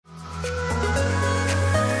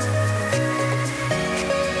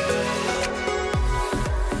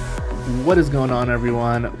What is going on,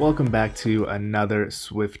 everyone? Welcome back to another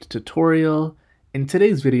Swift tutorial. In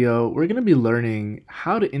today's video, we're going to be learning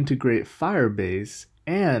how to integrate Firebase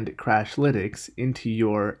and Crashlytics into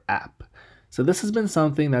your app. So this has been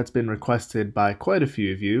something that's been requested by quite a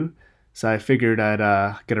few of you, so I figured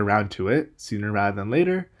I'd get around to it sooner rather than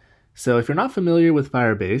later. So if you're not familiar with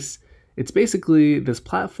Firebase, it's basically this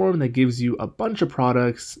platform that gives you a bunch of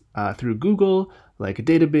products through Google, like a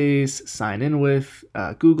database, sign in with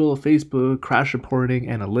Google, Facebook, crash reporting,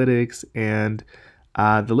 analytics, and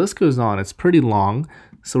the list goes on. It's pretty long.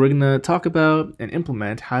 So we're going to talk about and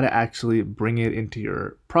implement how to actually bring it into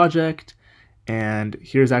your project. And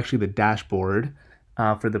here's actually the dashboard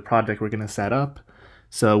for the project we're going to set up.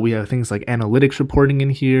 So we have things like analytics reporting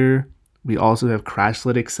in here. We also have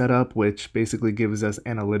Crashlytics set up, which basically gives us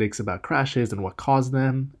analytics about crashes and what caused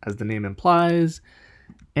them, as the name implies.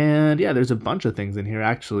 And yeah, there's a bunch of things in here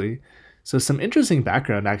actually. So some interesting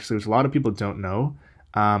background actually, which a lot of people don't know.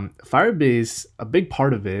 Firebase, a big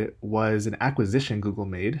part of it was an acquisition Google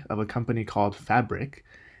made of a company called Fabric.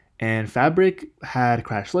 And Fabric had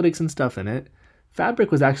Crashlytics and stuff in it.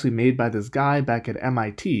 Fabric was actually made by this guy back at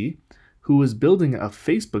MIT who was building a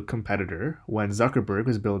Facebook competitor when Zuckerberg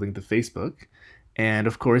was building the Facebook. And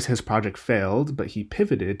of course his project failed, but he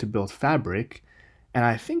pivoted to build Fabric. And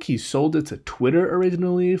I think he sold it to Twitter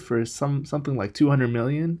originally for something like 200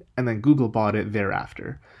 million, and then Google bought it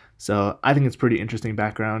thereafter. So I think it's pretty interesting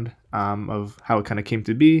background of how it kind of came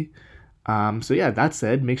to be. So yeah, that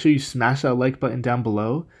said, make sure you smash that like button down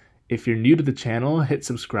below. If you're new to the channel, hit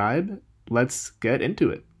subscribe. Let's get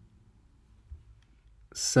into it.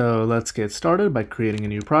 So let's get started by creating a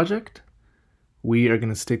new project. We are going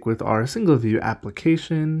to stick with our single view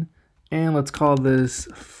application, and let's call this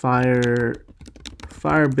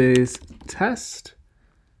Firebase test.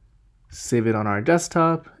 Save it on our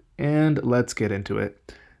desktop, and let's get into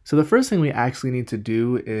it. So the first thing we actually need to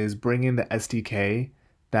do is bring in the SDK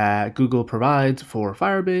that Google provides for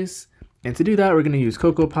Firebase. And to do that, we're going to use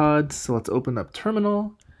Cocoapods. So let's open up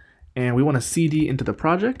Terminal, and we want to cd into the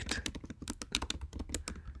project.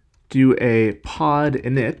 Do a pod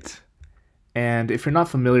init. And if you're not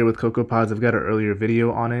familiar with Cocoapods, I've got an earlier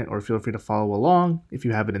video on it, or feel free to follow along if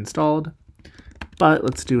you have it installed. But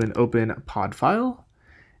let's do an open pod file.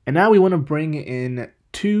 And now we want to bring in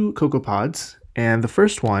two Cocoapods. And the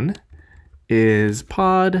first one is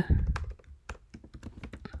pod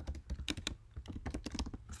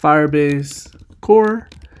Firebase core.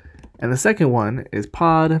 And the second one is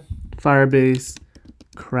pod Firebase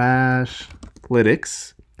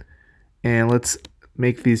Crashlytics. And let's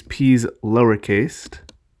make these P's lowercase.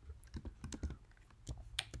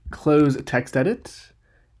 Close text edit.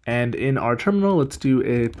 And in our terminal, let's do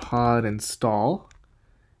a pod install.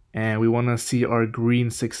 And we want to see our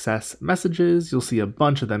green success messages. You'll see a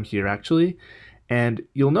bunch of them here actually. And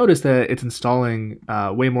you'll notice that it's installing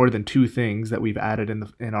way more than two things that we've added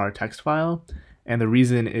in our text file. And the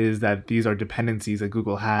reason is that these are dependencies that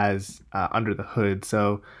Google has under the hood.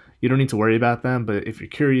 So you don't need to worry about them, but if you're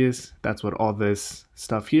curious, that's what all this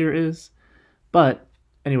stuff here is. But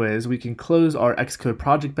anyways, we can close our Xcode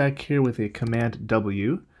project back here with a Command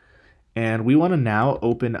W. And we want to now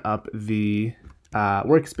open up the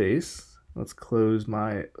workspace. Let's close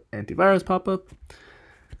my antivirus pop-up.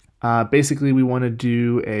 Basically, we want to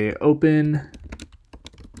do a open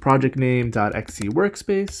project name.xc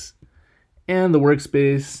workspace. And the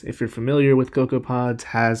workspace, if you're familiar with Cocoapods,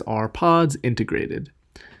 has our pods integrated.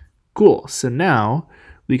 Cool, so now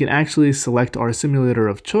we can actually select our simulator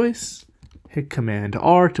of choice, hit Command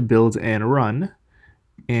R to build and run.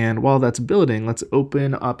 And while that's building, let's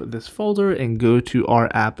open up this folder and go to our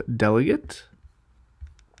app delegate.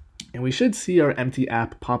 And we should see our empty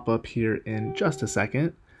app pop up here in just a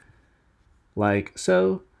second, like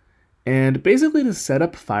so. And basically to set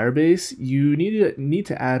up Firebase, you need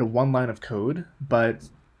to add one line of code, but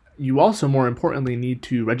you also, more importantly, need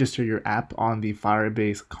to register your app on the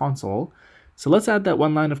Firebase console. So let's add that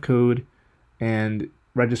one line of code and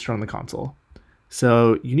register on the console.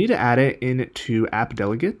 So you need to add it into app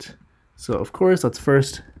delegate. So of course, let's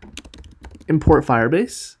first import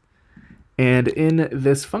Firebase. And in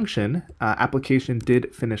this function, application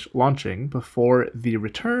did finish launching. Before the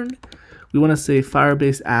return, we want to say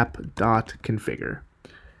Firebase app.configure.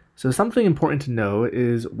 So something important to know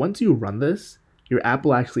is once you run this, your app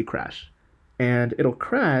will actually crash. And it'll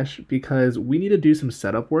crash because we need to do some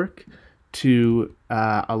setup work to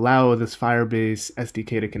allow this Firebase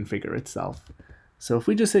SDK to configure itself. So if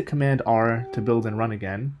we just hit Command R to build and run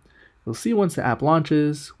again, you'll see once the app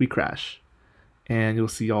launches, we crash. And you'll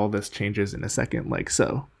see all this changes in a second, like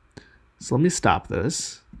so. So let me stop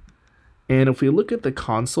this. And if we look at the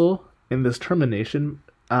console, in this termination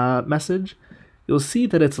message, you'll see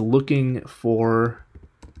that it's looking for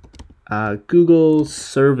Google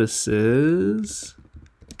services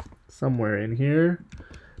somewhere in here.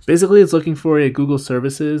 Basically, it's looking for a Google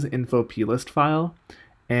services info plist file,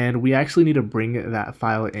 and we actually need to bring that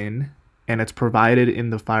file in, and it's provided in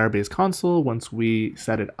the Firebase console once we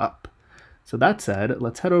set it up. So that said,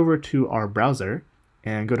 let's head over to our browser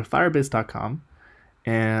and go to firebase.com.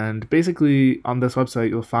 And basically on this website,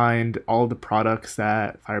 you'll find all the products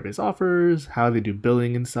that Firebase offers, how they do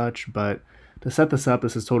billing and such. But to set this up,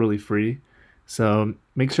 this is totally free. So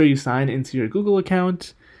make sure you sign into your Google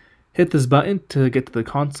account, hit this button to get to the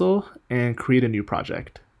console, and create a new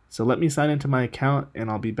project. So let me sign into my account and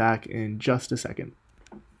I'll be back in just a second.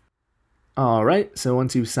 Alright, so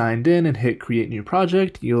once you've signed in and hit create new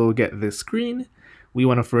project, you'll get this screen. We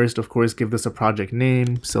want to first, of course, give this a project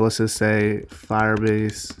name. So let's just say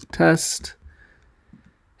Firebase test.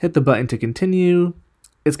 Hit the button to continue.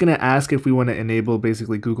 It's going to ask if we want to enable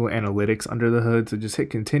basically Google Analytics under the hood. So just hit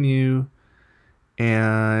continue.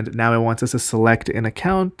 And now it wants us to select an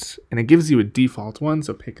account, and it gives you a default one.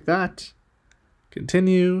 So pick that,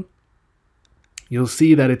 continue. You'll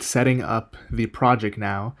see that it's setting up the project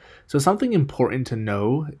now. So something important to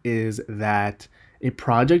know is that a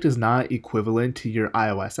project is not equivalent to your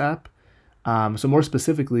iOS app. So more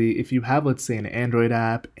specifically, if you have, let's say, an Android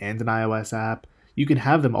app and an iOS app, you can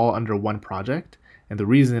have them all under one project. And the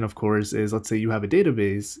reason, of course, is let's say you have a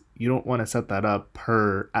database, you don't want to set that up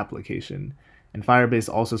per application. And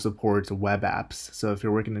Firebase also supports web apps. So if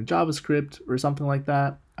you're working in JavaScript or something like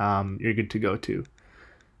that, you're good to go too.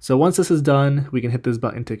 So once this is done, we can hit this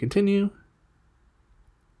button to continue.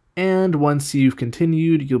 And once you've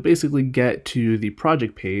continued, you'll basically get to the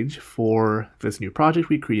project page for this new project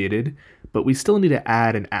we created, but we still need to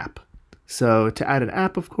add an app. So to add an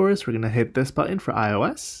app, of course, we're going to hit this button for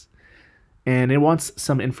iOS, and it wants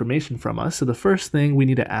some information from us. So the first thing we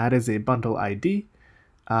need to add is a bundle ID.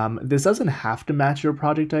 This doesn't have to match your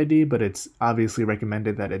project ID, but it's obviously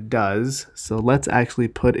recommended that it does. So let's actually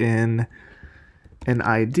put in an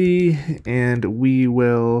ID, and we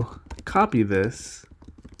will copy this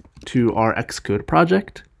to our Xcode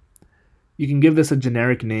project. You can give this a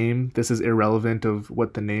generic name. This is irrelevant of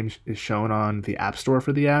what the name is shown on the App Store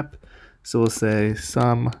for the app. So we'll say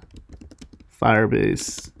some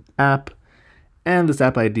Firebase app, and this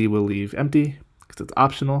app ID will leave empty because it's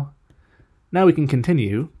optional. Now we can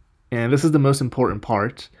continue, and this is the most important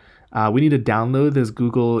part. We need to download this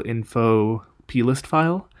Google info plist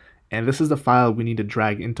file, and this is the file we need to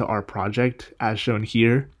drag into our project as shown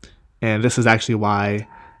here. And this is actually why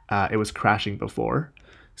it was crashing before.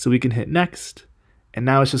 So we can hit next, and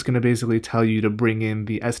now it's just going to basically tell you to bring in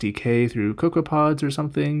the SDK through Cocoapods or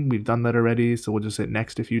something. We've done that already, so we'll just hit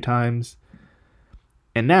next a few times.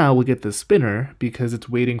 And now we'll get the spinner because it's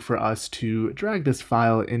waiting for us to drag this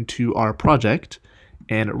file into our project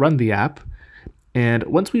and run the app. And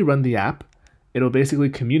once we run the app, it'll basically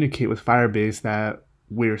communicate with Firebase that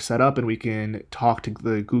we're set up and we can talk to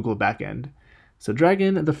the Google backend. So drag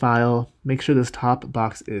in the file, make sure this top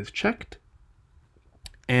box is checked.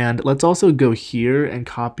 And let's also go here and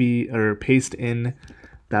copy or paste in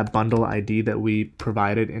that bundle ID that we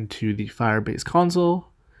provided into the Firebase console.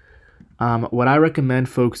 What I recommend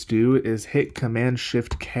folks do is hit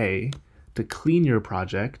Command-Shift-K to clean your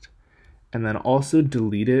project, and then also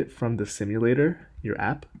delete it from the simulator, your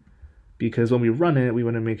app, because when we run it, we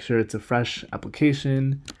want to make sure it's a fresh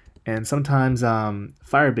application. And sometimes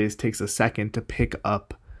Firebase takes a second to pick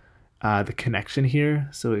up the connection here,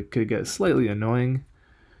 so it could get slightly annoying.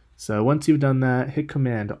 So once you've done that, hit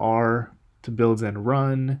Command-R to build and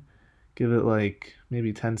run. Give it like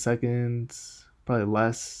maybe 10 seconds, probably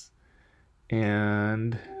less.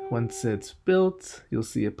 And once it's built, you'll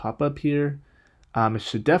see it pop up here. It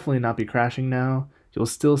should definitely not be crashing now. You'll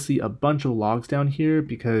still see a bunch of logs down here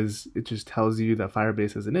because it just tells you that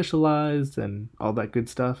Firebase is initialized and all that good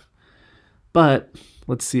stuff. But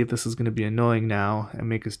let's see if this is going to be annoying now and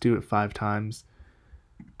make us do it 5 times.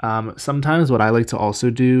 Sometimes what I like to also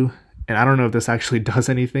do, and I don't know if this actually does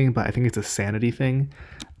anything, but I think it's a sanity thing.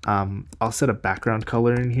 I'll set a background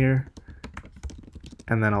color in here,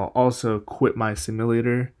 and then I'll also quit my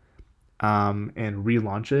simulator and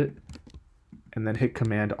relaunch it, and then hit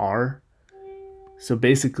Command-R. So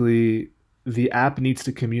basically, the app needs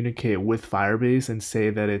to communicate with Firebase and say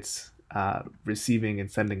that it's receiving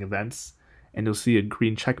and sending events, and you'll see a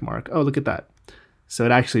green check mark. Oh, look at that. So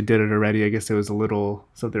it actually did it already. I guess there was a little,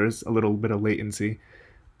 so there's a little bit of latency,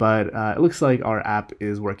 but it looks like our app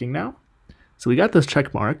is working now. So we got this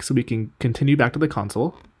check mark, so we can continue back to the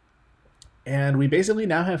console, and we basically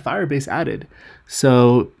now have Firebase added.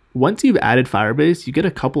 So once you've added Firebase, you get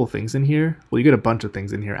a couple of things in here. Well, you get a bunch of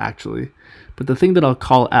things in here actually. But the thing that I'll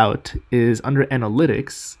call out is under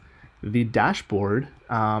Analytics, the dashboard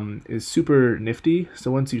is super nifty.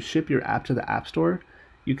 So once you ship your app to the App Store,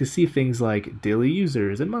 you can see things like daily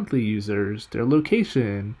users and monthly users, their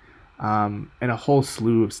location, and a whole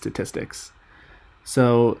slew of statistics.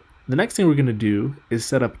 So the next thing we're going to do is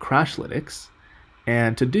set up Crashlytics.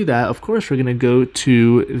 And to do that, of course, we're going to go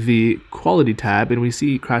to the Quality tab, and we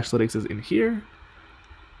see Crashlytics is in here.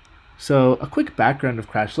 So a quick background of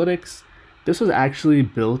Crashlytics. This was actually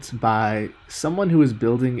built by someone who was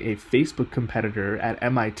building a Facebook competitor at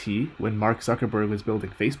MIT when Mark Zuckerberg was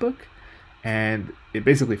building Facebook. And it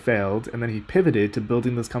basically failed, and then he pivoted to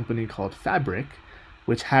building this company called Fabric,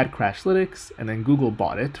 which had Crashlytics, and then Google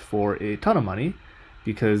bought it for a ton of money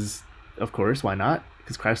because, of course, why not?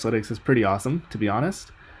 Because Crashlytics is pretty awesome, to be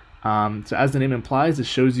honest. So as the name implies, it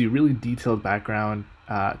shows you really detailed background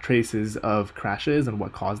traces of crashes and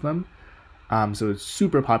what caused them. So it's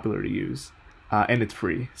super popular to use, and it's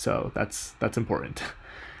free, so that's important.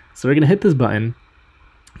 So we're gonna hit this button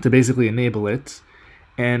to basically enable it,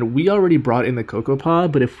 and we already brought in the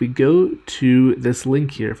Cocopod, but if we go to this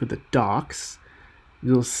link here for the docs,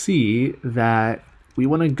 you'll see that we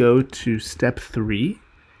want to go to step 3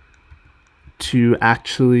 to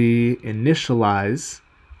actually initialize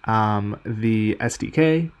the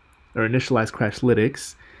SDK or initialize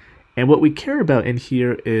Crashlytics. And what we care about in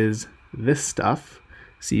here is this stuff.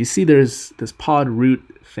 So you see there's this pod root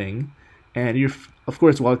thing, and you're of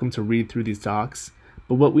course welcome to read through these docs.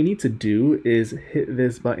 But what we need to do is hit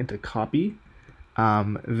this button to copy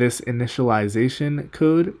this initialization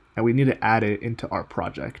code, and we need to add it into our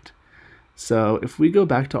project. So if we go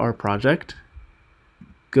back to our project,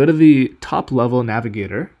 go to the top level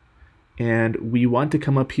navigator, and we want to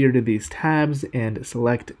come up here to these tabs and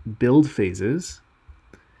select build phases.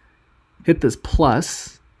 Hit this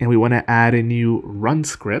plus, and we want to add a new run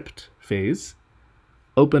script phase.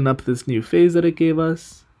 Open up this new phase that it gave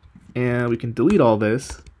us, and we can delete all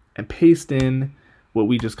this and paste in what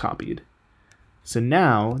we just copied. So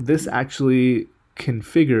now this actually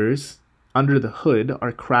configures under the hood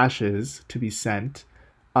our crashes to be sent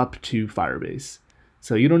up to Firebase.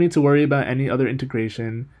 So you don't need to worry about any other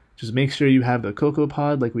integration. Just make sure you have the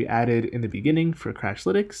Cocopod like we added in the beginning for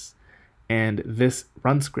Crashlytics, and this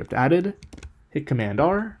run script added. Hit Command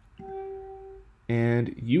R,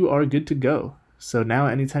 and you are good to go. So now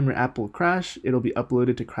anytime your app will crash, it'll be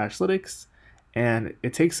uploaded to Crashlytics, and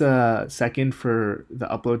it takes a second for the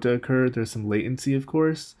upload to occur. There's some latency, of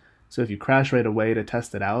course. So if you crash right away to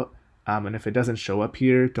test it out, and if it doesn't show up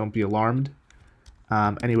here, don't be alarmed.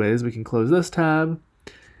 Anyways, we can close this tab.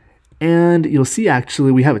 And you'll see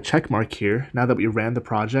actually we have a check mark here now that we ran the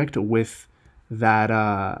project with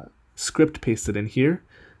that script pasted in here.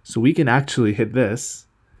 So we can actually hit this,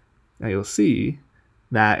 and you'll see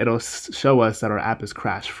that it'll show us that our app is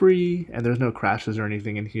crash free and there's no crashes or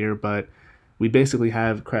anything in here, but we basically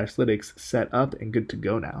have Crashlytics set up and good to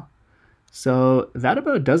go now. So that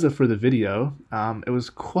about does it for the video. It was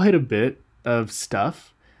quite a bit of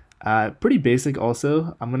stuff. Pretty basic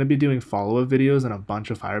also. I'm going to be doing follow-up videos on a bunch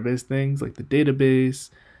of Firebase things like the database,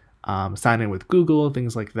 sign in with Google,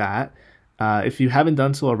 things like that. If you haven't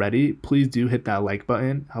done so already, please do hit that like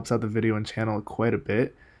button. Helps out the video and channel quite a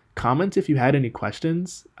bit. Comment if you had any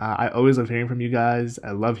questions. I always love hearing from you guys.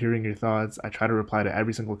 I love hearing your thoughts. I try to reply to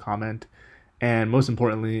every single comment. And most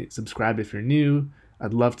importantly, subscribe if you're new.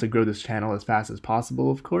 I'd love to grow this channel as fast as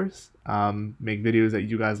possible, of course. Make videos that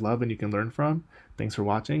you guys love and you can learn from. Thanks for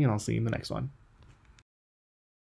watching, and I'll see you in the next one.